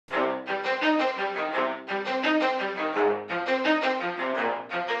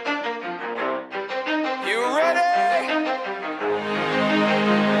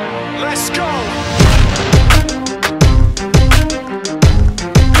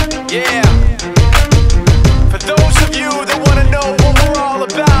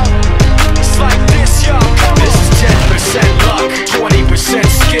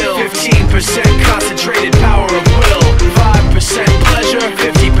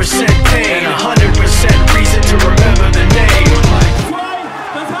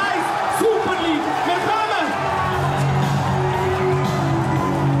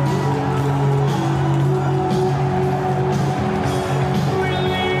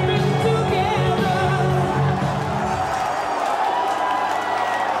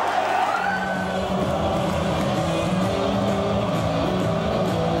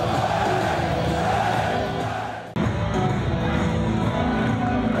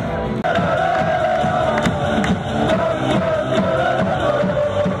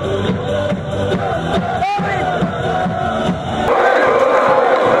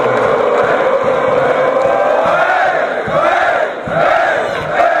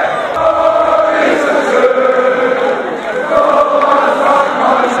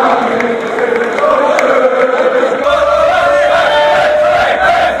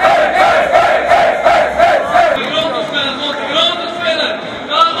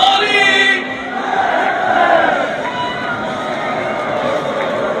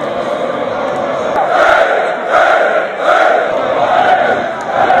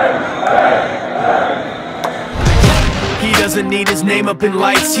fame up in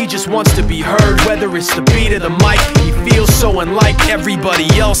lights, he just wants to be heard, whether it's the beat or the mic. He feels so unlike everybody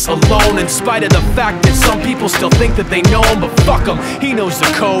else, alone, in spite of the fact that some people still think that they know him. But fuck him, he knows the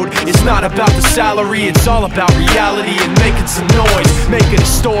code. It's not about the salary, it's all about reality and making some noise, making a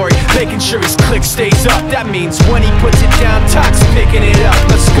story, making sure his click stays up. That means when he puts it down, Tox picking it up.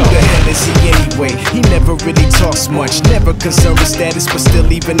 Let's go. Who the hell is he anyway? He never really talks much, never concerned with status, but still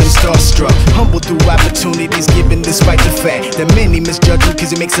even him starstruck. Humble through opportunities given despite the fact that many misjudge him cause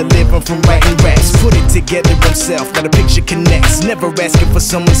he makes a living from writing raps. Put it together himself, now the picture connects. Never asking for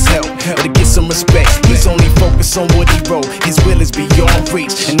someone's help, but to get some respect. He's only focused on what he wrote, his will is beyond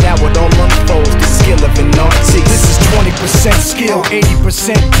reach. And now it all unfolds, the skill of an artist. This is 20% skill,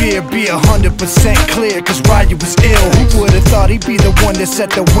 80% fear. Be 100% clear, cause Ryu was ill. Who would've thought he'd be the one that set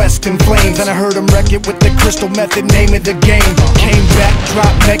the West in flames? And I heard him wreck it with the crystal method, name of the game. Came back,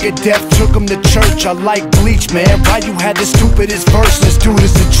 dropped Megadeth, took him to church. I like Bleach, man. Ryu had the stupidest verse, this dude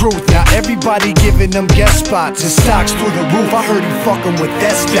is the truth. Now everybody giving them guest spots and stocks through the roof. I heard he fucking with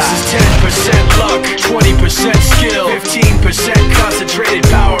that stock. This is 10% luck, 20% skill, 15% concentrated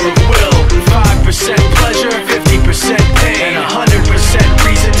power of will, 5% pleasure, 50% pain, and 100%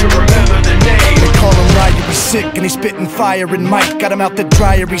 reason to remember the name. They call him Ryu, he's sick and he's spitting fire. And Mike got him out the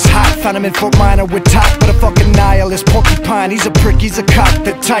dryer, he's hot. Found him in Fort Minor with Top, but a fucking nihilist porcupine. He's a prick, he's a cock.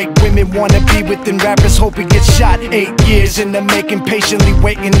 The type women wanna be within, rappers hope he gets shot. 8 years in the making, patiently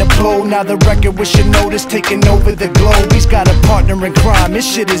waiting to blow. Now the record with your notice taking over the globe. He's got a partner in crime, his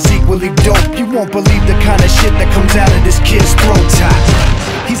shit is equally dope. You won't believe the kind of shit that comes out of this kid's throat.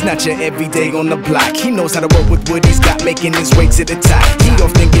 He's not your everyday on the block. He knows how to work with what he's got, making his way to the top. He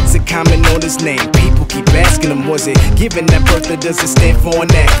often gets a comment on his name. People keep asking him, was it given that birth or does it stand for an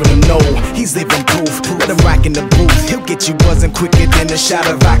acronym? No, he's living proof. Let him rock in the booth. He'll get you buzzing quicker than a shot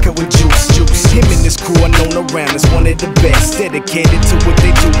of vodka with juice. Him and his crew are known around as one of the best, dedicated to what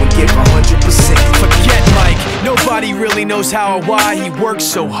they do and give 100%. Forget Mike, nobody really knows how or why he works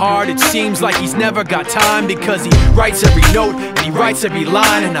so hard. It seems like he's never got time, because he writes every note and he writes every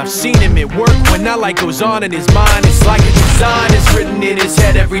line. And I've seen him at work when that light goes on in his mind. It's like a design is written in his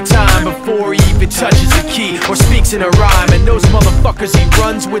head every time, before he even touches a key or speaks in a rhyme. And those motherfuckers he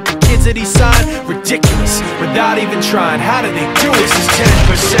runs with, the kids that he signed, ridiculous, without even trying. How do they do it? This is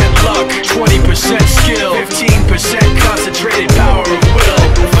 10% luck, 20% skill, 15% concentrated power of will,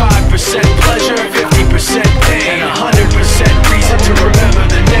 5% pleasure, 50% pain, and 100% reason to remember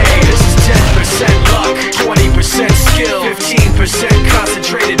the name. This is 10% luck, 20% skill, 15%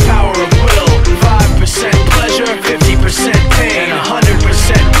 concentrated power